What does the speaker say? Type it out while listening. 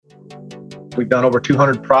We've done over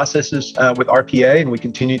 200 processes with RPA, and we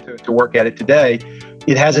continue to work at it today.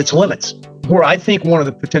 It has its limits. Where I think one of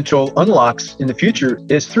the potential unlocks in the future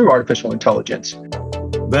is through artificial intelligence.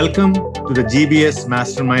 Welcome to the GBS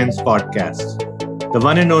Masterminds podcast, the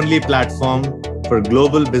one and only platform for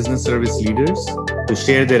global business service leaders to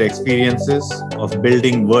share their experiences of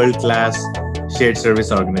building world-class shared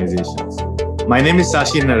service organizations. My name is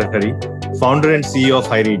Sachin Narathari, founder and CEO of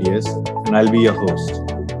HighRadius, and I'll be your host.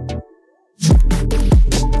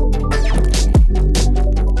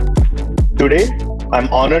 Today, I'm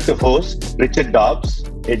honored to host Richard Dobbs,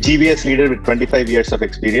 a GBS leader with 25 years of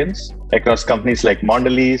experience across companies like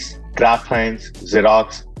Mondelez, Kraft Heinz,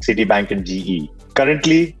 Xerox, Citibank, and GE.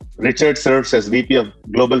 Currently, Richard serves as VP of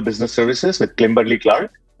Global Business Services with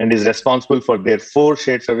Kimberly-Clark and is responsible for their 4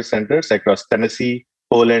 shared service centers across Tennessee,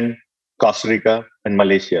 Poland, Costa Rica, and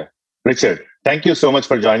Malaysia. Richard, thank you so much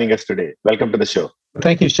for joining us today. Welcome to the show.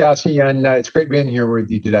 Thank you, Shashi, and it's great being here with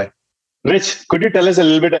you today. Rich, could you tell us a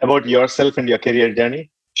little bit about yourself and your career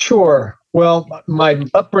journey? Sure. Well, my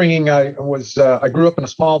upbringing, I grew up in a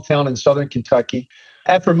small town in southern Kentucky.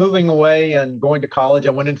 After moving away and going to college,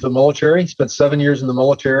 I went into the military, spent 7 years in the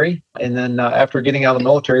military. And then after getting out of the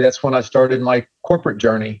military, that's when I started my corporate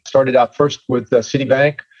journey. Started out first with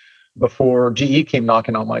Citibank before GE came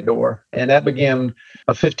knocking on my door. And that began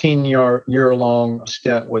a 15-year-long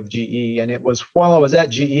stint with GE. And it was while I was at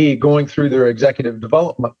GE going through their executive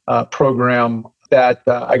development program that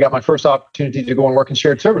I got my first opportunity to go and work in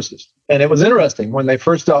shared services. And it was interesting. When they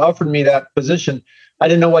first offered me that position, I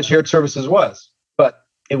didn't know what shared services was. But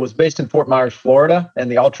it was based in Fort Myers, Florida. And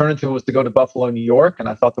the alternative was to go to Buffalo, New York. And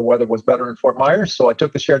I thought the weather was better in Fort Myers. So I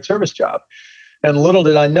took the shared service job. And little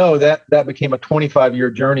did I know that became a 25-year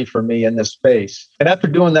journey for me in this space. And after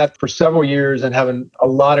doing that for several years and having a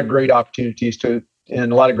lot of great opportunities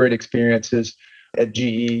and a lot of great experiences at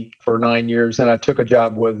GE for 9 years, and I took a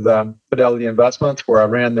job with Fidelity Investments where I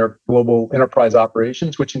ran their global enterprise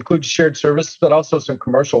operations, which includes shared services, but also some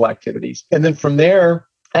commercial activities. And then from there,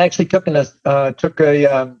 I actually took a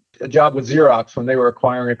job with Xerox when they were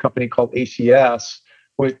acquiring a company called ACS.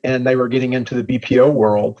 And they were getting into the BPO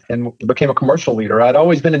world and became a commercial leader. I'd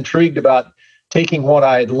always been intrigued about taking what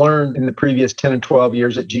I had learned in the previous 10 and 12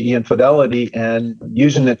 years at GE and Fidelity and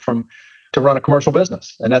using it to run a commercial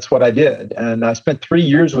business. And that's what I did. And I spent 3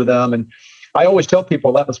 years with them. And I always tell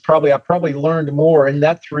people I probably learned more in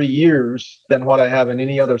that 3 years than what I have in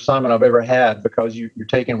any other assignment I've ever had, because you're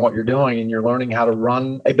taking what you're doing and you're learning how to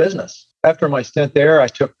run a business. After my stint there,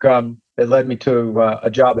 it led me to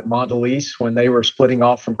a job at Mondelez when they were splitting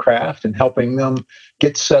off from Kraft and helping them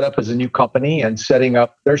get set up as a new company and setting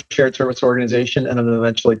up their shared service organization. And then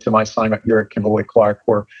eventually to my assignment here at Kimberly-Clark,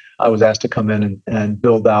 where I was asked to come in and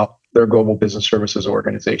build out their global business services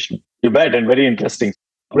organization. You bet, and very interesting.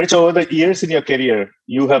 Rich, over the years in your career,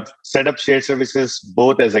 you have set up shared services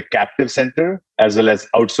both as a captive center as well as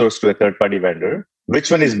outsourced to a third-party vendor.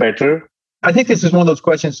 Which one is better? I think this is one of those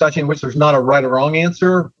questions, Sachin, in which there's not a right or wrong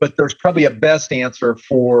answer, but there's probably a best answer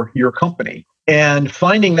for your company. And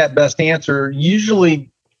finding that best answer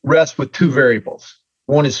usually rests with 2 variables.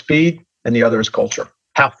 One is speed and the other is culture.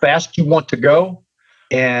 How fast you want to go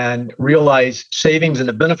and realize savings and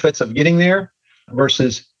the benefits of getting there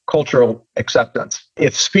versus cultural acceptance.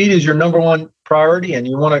 If speed is your number one priority and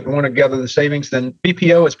you want to gather the savings, then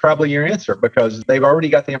BPO is probably your answer, because they've already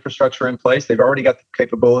got the infrastructure in place. They've already got the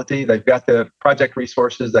capability. They've got the project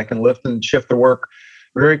resources that can lift and shift the work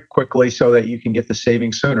very quickly so that you can get the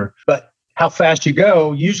savings sooner. But how fast you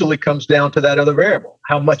go usually comes down to that other variable,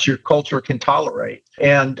 how much your culture can tolerate.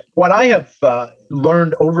 And what I have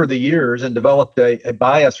learned over the years and developed a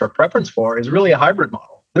bias or preference for is really a hybrid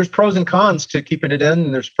model. There's pros and cons to keeping it in,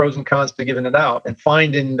 and there's pros and cons to giving it out, and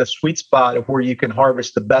finding the sweet spot of where you can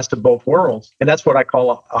harvest the best of both worlds. And that's what I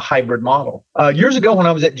call a hybrid model. Years ago, when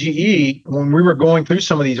I was at GE, when we were going through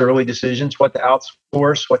some of these early decisions, what to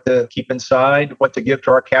outsource, what to keep inside, what to give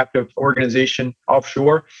to our captive organization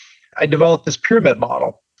offshore, I developed this pyramid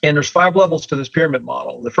model. And there's 5 levels to this pyramid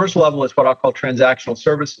model. The first level is what I'll call transactional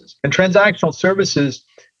services. And transactional services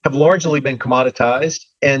have largely been commoditized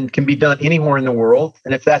and can be done anywhere in the world.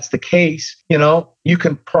 And if that's the case, you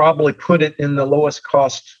can probably put it in the lowest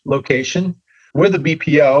cost location with a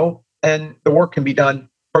BPO, and the work can be done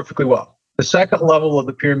perfectly well. The second level of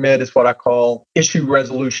the pyramid is what I call issue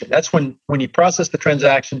resolution. That's when you process the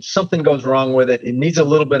transaction, something goes wrong with it. It needs a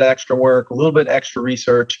little bit extra work, a little bit extra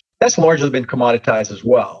research. That's largely been commoditized as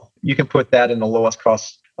well. You can put that in the lowest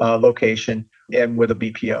cost location and with a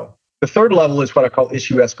BPO. The third level is what I call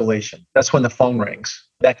issue escalation. That's when the phone rings.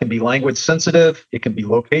 That can be language sensitive. It can be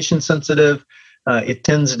location sensitive. It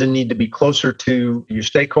tends to need to be closer to your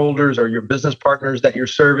stakeholders or your business partners that you're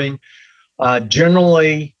serving.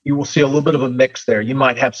 Generally, you will see a little bit of a mix there. You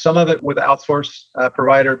might have some of it with outsource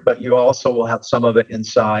provider, but you also will have some of it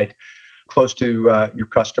inside, close to your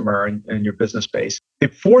customer and your business base. The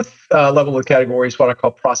fourth level of the category is what I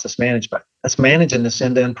call process management. That's managing this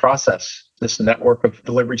end-to-end process, this network of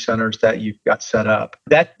delivery centers that you've got set up.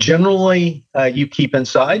 That generally you keep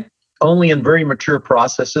inside, only in very mature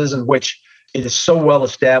processes in which it is so well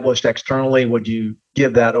established externally. Would you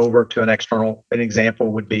give that over to an external? An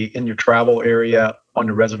example would be in your travel area on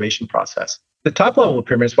the reservation process. The top level of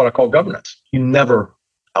pyramid is what I call governance. You never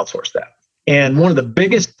outsource that. And one of the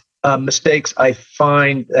biggest mistakes I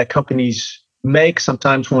find that companies make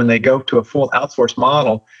sometimes when they go to a full outsource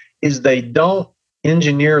model is they don't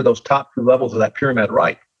engineer those top two levels of that pyramid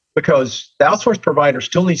right. Because the outsourced provider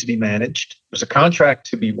still needs to be managed. There's a contract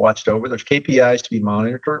to be watched over. There's KPIs to be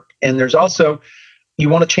monitored. And there's also, you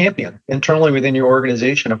want to champion internally within your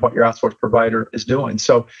organization of what your outsourced provider is doing.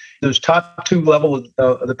 So those top two levels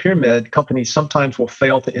of the pyramid, companies sometimes will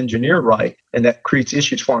fail to engineer right, and that creates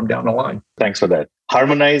issues for them down the line. Thanks for that.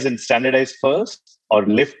 Harmonize and standardize first or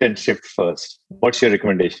lift and shift first? What's your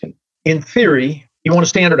recommendation? In theory, you want to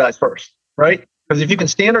standardize first, right? Because if you can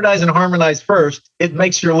standardize and harmonize first, it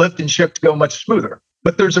makes your lift and shift go much smoother.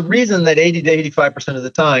 But there's a reason that 80 to 85% of the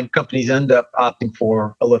time, companies end up opting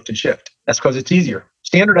for a lift and shift. That's because it's easier.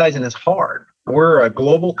 Standardizing is hard. We're a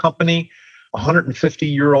global company, a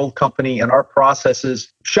 150-year-old company, and our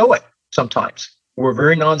processes show it sometimes. We're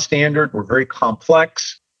very non-standard. We're very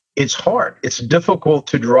complex. It's hard. It's difficult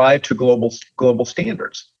to drive to global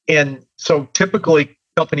standards. And so typically,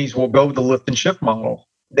 companies will go with the lift and shift model.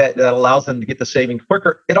 That allows them to get the savings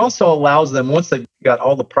quicker. It also allows them, once they've got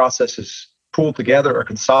all the processes pooled together or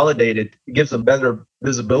consolidated, it gives them better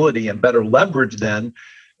visibility and better leverage then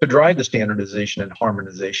to drive the standardization and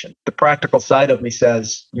harmonization. The practical side of me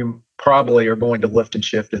says you probably are going to lift and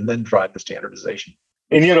shift and then drive the standardization.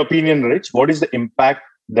 In your opinion, Rich, what is the impact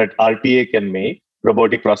that RPA can make,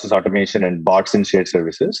 robotic process automation and bots in shared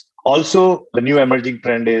services? Also, the new emerging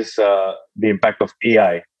trend is the impact of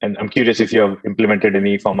AI. And I'm curious if you have implemented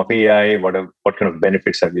any form of AI, what kind of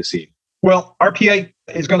benefits have you seen? Well, RPA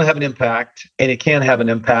is going to have an impact, and it can have an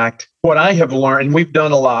impact. What I have learned, and we've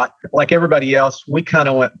done a lot, like everybody else, we kind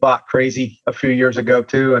of went bot crazy a few years ago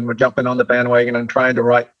too, and we're jumping on the bandwagon and trying to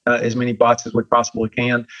write as many bots as we possibly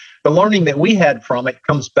can. The learning that we had from it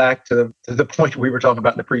comes back to the point we were talking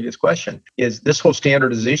about in the previous question, is this whole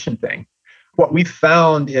standardization thing. What we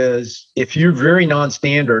found is if you're very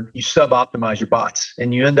non-standard, you sub-optimize your bots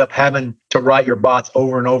and you end up having to write your bots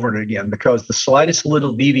over and over again because the slightest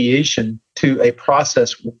little deviation to a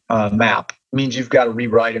process map means you've got to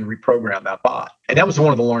rewrite and reprogram that bot. And that was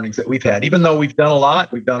one of the learnings that we've had. Even though we've done a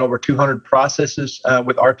lot, we've done over 200 processes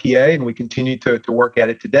with RPA and we continue to work at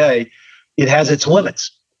it today, it has its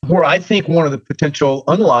limits. Where I think one of the potential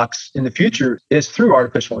unlocks in the future is through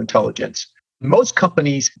artificial intelligence. Most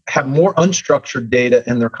companies have more unstructured data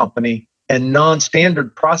in their company and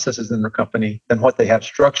non-standard processes in their company than what they have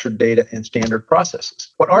structured data and standard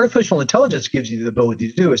processes. What artificial intelligence gives you the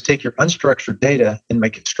ability to do is take your unstructured data and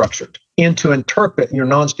make it structured, and to interpret your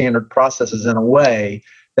non-standard processes in a way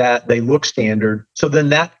that they look standard. So then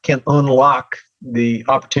that can unlock the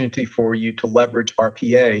opportunity for you to leverage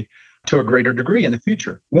RPA to a greater degree in the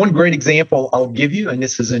future. One great example I'll give you, and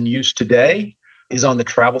this is in use today, is on the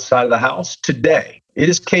travel side of the house. Today, it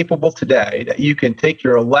is capable today that you can take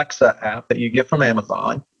your Alexa app that you get from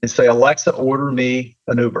Amazon and say, Alexa, order me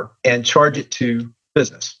an Uber, and charge it to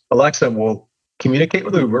business. Alexa will communicate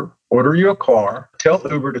with Uber, order you a car, tell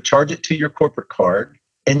Uber to charge it to your corporate card,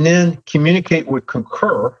 and then communicate with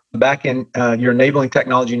Concur back in your enabling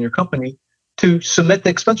technology in your company to submit the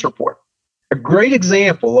expense report. A great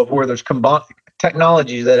example of where there's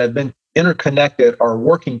technologies that have been interconnected are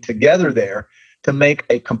working together there to make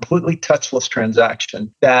a completely touchless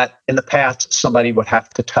transaction that in the past somebody would have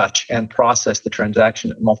to touch and process the transaction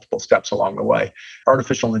at multiple steps along the way.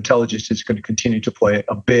 Artificial intelligence is going to continue to play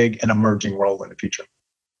a big and emerging role in the future.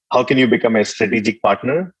 How can you become a strategic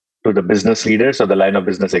partner to the business leaders or the line of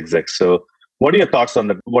business execs? So what are your thoughts on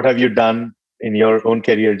that? What have you done in your own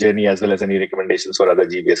career journey, as well as any recommendations for other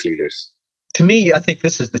GBS leaders? To me, I think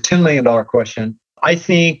this is the $10 million question. I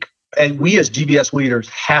think, and we as GBS leaders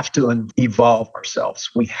have to evolve ourselves.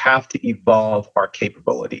 We have to evolve our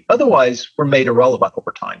capability. Otherwise, we're made irrelevant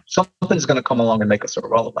over time. Something's going to come along and make us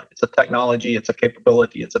irrelevant. It's a technology, it's a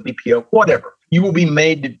capability, it's a BPO, whatever. You will be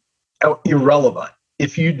made irrelevant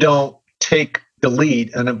if you don't take the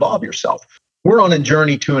lead and involve yourself. We're on a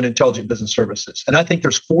journey to an intelligent business services. And I think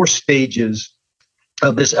there's 4 stages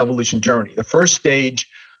of this evolution journey. The first stage,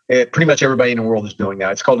 pretty much everybody in the world is doing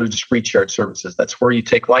that. It's called discrete shared services. That's where you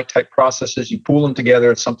take like-type processes, you pool them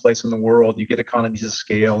together at some place in the world, you get economies of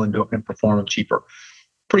scale and perform them cheaper.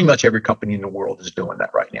 Pretty much every company in the world is doing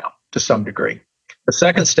that right now to some degree. The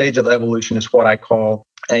second stage of the evolution is what I call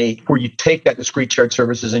where you take that discrete shared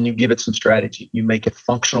services and you give it some strategy. You make it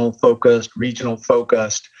functional focused, regional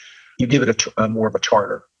focused. You give it a more of a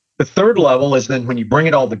charter. The third level is then when you bring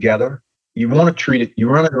it all together, you want to treat it, you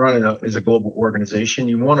run it as a global organization.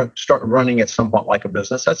 You want to start running it somewhat like a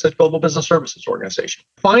business. That's a global business services organization.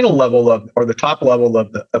 Final level or the top level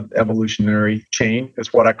of the evolutionary chain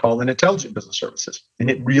is what I call an intelligent business services. And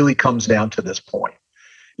it really comes down to this point.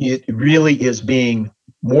 It really is being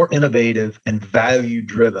more innovative and value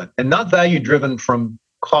driven, and not value driven from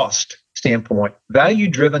cost standpoint, value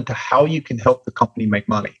driven to how you can help the company make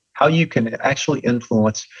money, how you can actually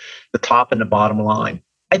influence the top and the bottom line.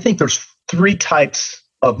 I think there's 3 types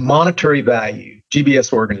of monetary value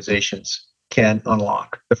GBS organizations can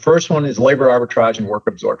unlock. The first one is labor arbitrage and work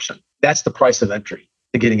absorption. That's the price of entry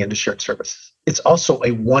to getting into shared services. It's also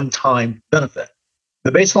a one-time benefit.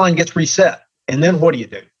 The baseline gets reset. And then what do?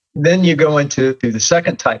 Then you go into the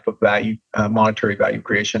second type of value, monetary value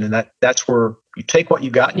creation. And that's where you take what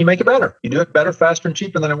you got and you make it better. You do it better, faster, and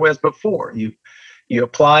cheaper than it was before. You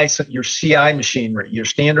apply your CI machinery, your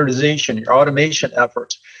standardization, your automation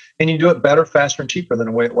efforts, and you do it better, faster, and cheaper than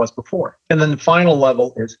the way it was before. And then the final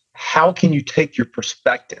level is how can you take your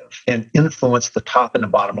perspective and influence the top and the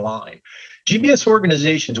bottom line? GBS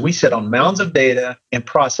organizations, we sit on mounds of data and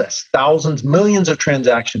process thousands, millions of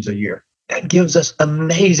transactions a year. That gives us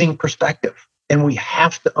amazing perspective. And we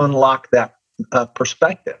have to unlock that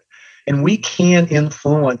perspective. And we can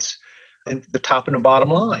influence the top and the bottom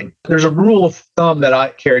line. There's a rule of thumb that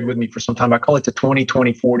I carried with me for some time. I call it the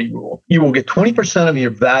 20-20-40 rule. You will get 20% of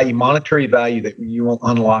your value, monetary value, that you will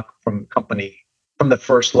unlock from the company from the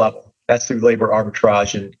first level. That's through labor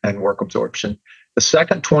arbitrage and work absorption. The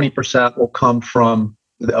second 20% will come from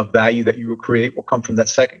the value that you will create, will come from that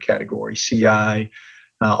second category, CI,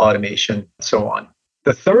 automation, and so on.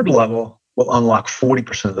 The third level will unlock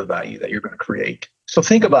 40% of the value that you're going to create. So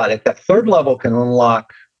think about it. That third level can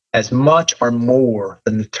unlock as much or more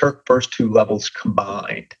than the first 2 levels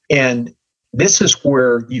combined. And this is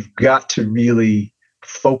where you've got to really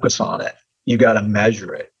focus on it. You got to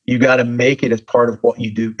measure it. You got to make it as part of what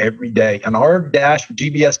you do every day. And our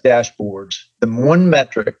GBS dashboards, the one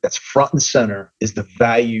metric that's front and center is the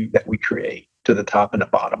value that we create to the top and the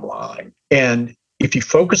bottom line. And if you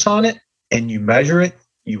focus on it and you measure it,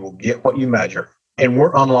 you will get what you measure. And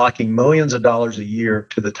we're unlocking millions of dollars a year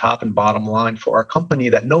to the top and bottom line for our company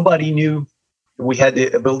that nobody knew we had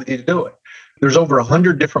the ability to do it. There's over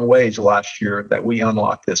 100 different ways last year that we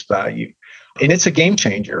unlocked this value. And it's a game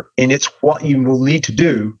changer. And it's what you will need to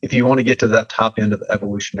do if you want to get to that top end of the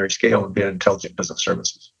evolutionary scale and be an intelligent business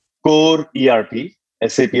services. Core ERP,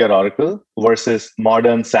 SAP or Oracle versus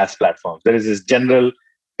modern SaaS platforms. There is this general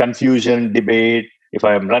confusion, debate. If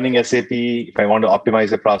I am running SAP, if I want to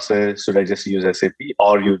optimize a process, should I just use SAP?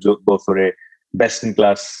 Or you go for a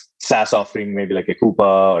best-in-class SaaS offering, maybe like a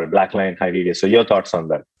Coupa or a Blackline, HighRadius. So your thoughts on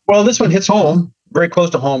that? Well, this one hits home, very close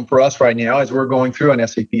to home for us right now as we're going through an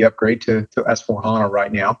SAP upgrade to S/4HANA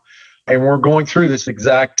right now. And we're going through this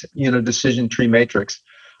exact decision tree matrix.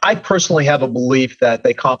 I personally have a belief that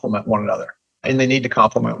they complement one another. And they need to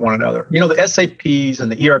complement one another. The SAPs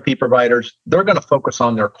and the ERP providers, they're going to focus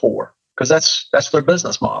on their core because that's their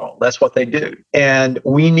business model. That's what they do. And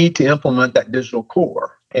we need to implement that digital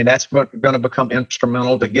core. And that's going to become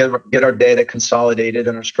instrumental to get our data consolidated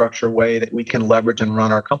in a structured way that we can leverage and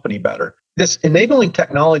run our company better. This enabling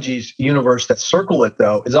technologies universe that circle it,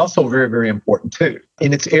 though, is also very, very important, too.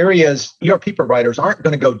 In its areas, ERP providers aren't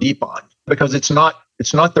going to go deep on because it's not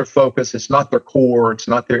their focus. It's not their core. It's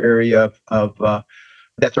not their area of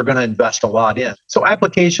that they're going to invest a lot in. So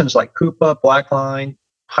applications like Coupa, Blackline,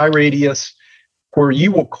 HighRadius, where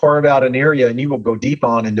you will carve out an area and you will go deep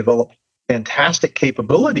on and develop fantastic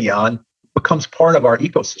capability on, becomes part of our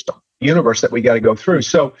ecosystem universe that we got to go through.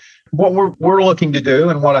 So what we're looking to do,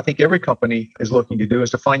 and what I think every company is looking to do, is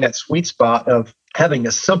to find that sweet spot of having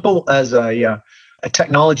as simple as a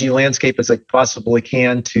technology landscape as they possibly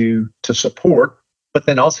can to support, but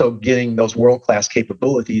then also getting those world-class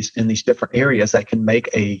capabilities in these different areas that can make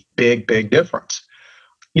a big, big difference.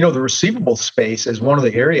 The receivable space is one of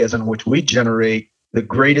the areas in which we generate the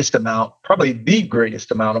greatest amount, probably the greatest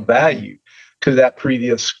amount of value to that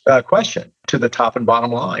previous question, to the top and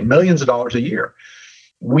bottom line, millions of dollars a year.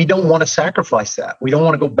 We don't want to sacrifice that. We don't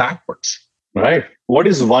want to go backwards. Right. What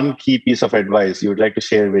is one key piece of advice you would like to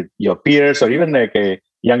share with your peers or even like a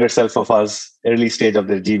younger self of us, early stage of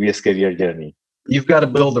their GBS career journey? You've got to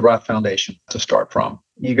build the right foundation to start from.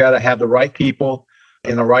 You got to have the right people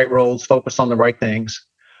in the right roles, focus on the right things.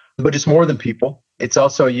 But it's more than people. It's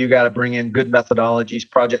also you got to bring in good methodologies,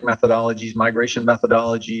 project methodologies, migration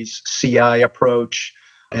methodologies, CI approach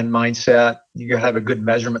and mindset. You got to have a good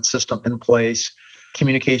measurement system in place,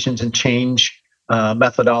 communications and change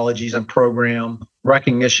methodologies and program,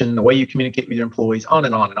 recognition, the way you communicate with your employees, on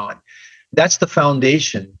and on and on. That's the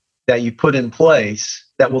foundation that you put in place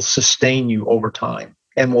that will sustain you over time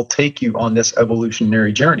and will take you on this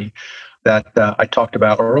evolutionary journey that I talked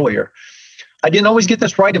about earlier. I didn't always get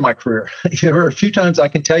this right in my career. There were a few times I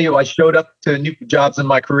can tell you I showed up to new jobs in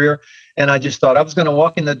my career and I just thought I was going to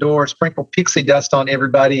walk in the door, sprinkle pixie dust on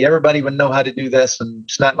everybody. Everybody would know how to do this and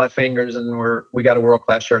snap my fingers and we got a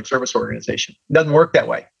world-class shared service organization. It doesn't work that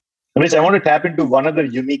way. Rich, I want to tap into one other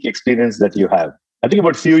unique experience that you have. I think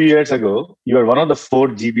about a few years ago, you were one of the 4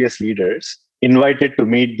 GBS leaders invited to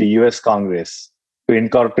meet the US Congress to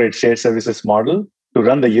incorporate shared services model to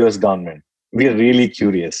run the US government. We are really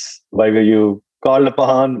curious. Why were you called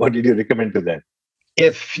upon? What did you recommend to them?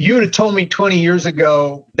 If you would have told me 20 years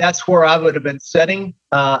ago, that's where I would have been sitting,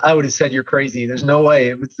 I would have said, you're crazy. There's no way.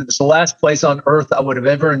 It's the last place on earth I would have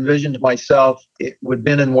ever envisioned myself. It would have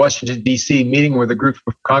been in Washington, D.C., meeting with a group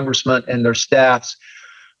of congressmen and their staffs,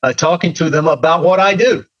 talking to them about what I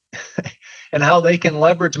do and how they can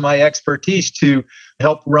leverage my expertise to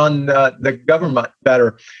help run the government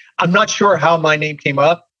better. I'm not sure how my name came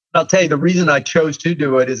up. I'll tell you, the reason I chose to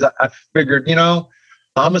do it is I figured,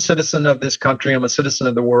 I'm a citizen of this country. I'm a citizen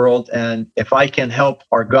of the world. And if I can help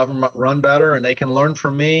our government run better and they can learn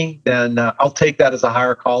from me, then I'll take that as a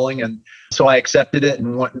higher calling. And so I accepted it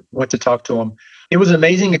and went to talk to them. It was an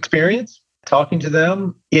amazing experience talking to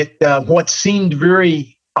them. What seemed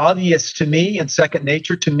very obvious to me and second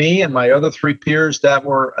nature to me and my other 3 peers that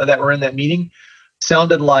were in that meeting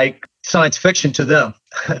sounded like science fiction to them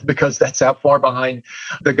because that's how far behind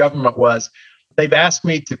the government was. They've asked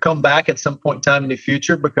me to come back at some point in time in the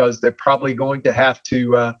future because they're probably going to have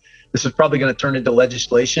to, this is probably going to turn into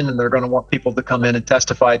legislation and they're going to want people to come in and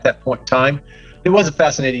testify at that point in time. It was a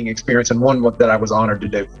fascinating experience and one that I was honored to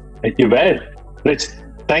do. Thank you, well. Rich,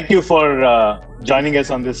 thank you for joining us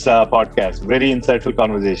on this podcast. Very insightful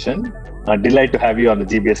conversation. Delighted to have you on the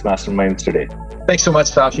GBS Masterminds today. Thanks so much,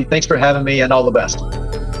 Sashi. Thanks for having me and all the best.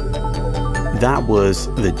 That was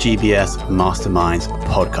the GBS Masterminds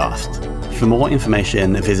podcast. For more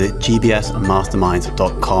information, visit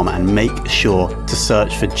gbsmasterminds.com and make sure to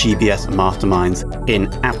search for GBS Masterminds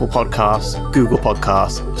in Apple Podcasts, Google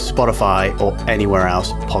Podcasts, Spotify, or anywhere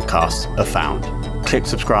else podcasts are found. Click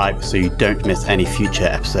subscribe so you don't miss any future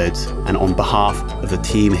episodes. And on behalf of the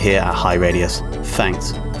team here at High Radius,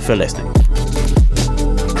 thanks for listening.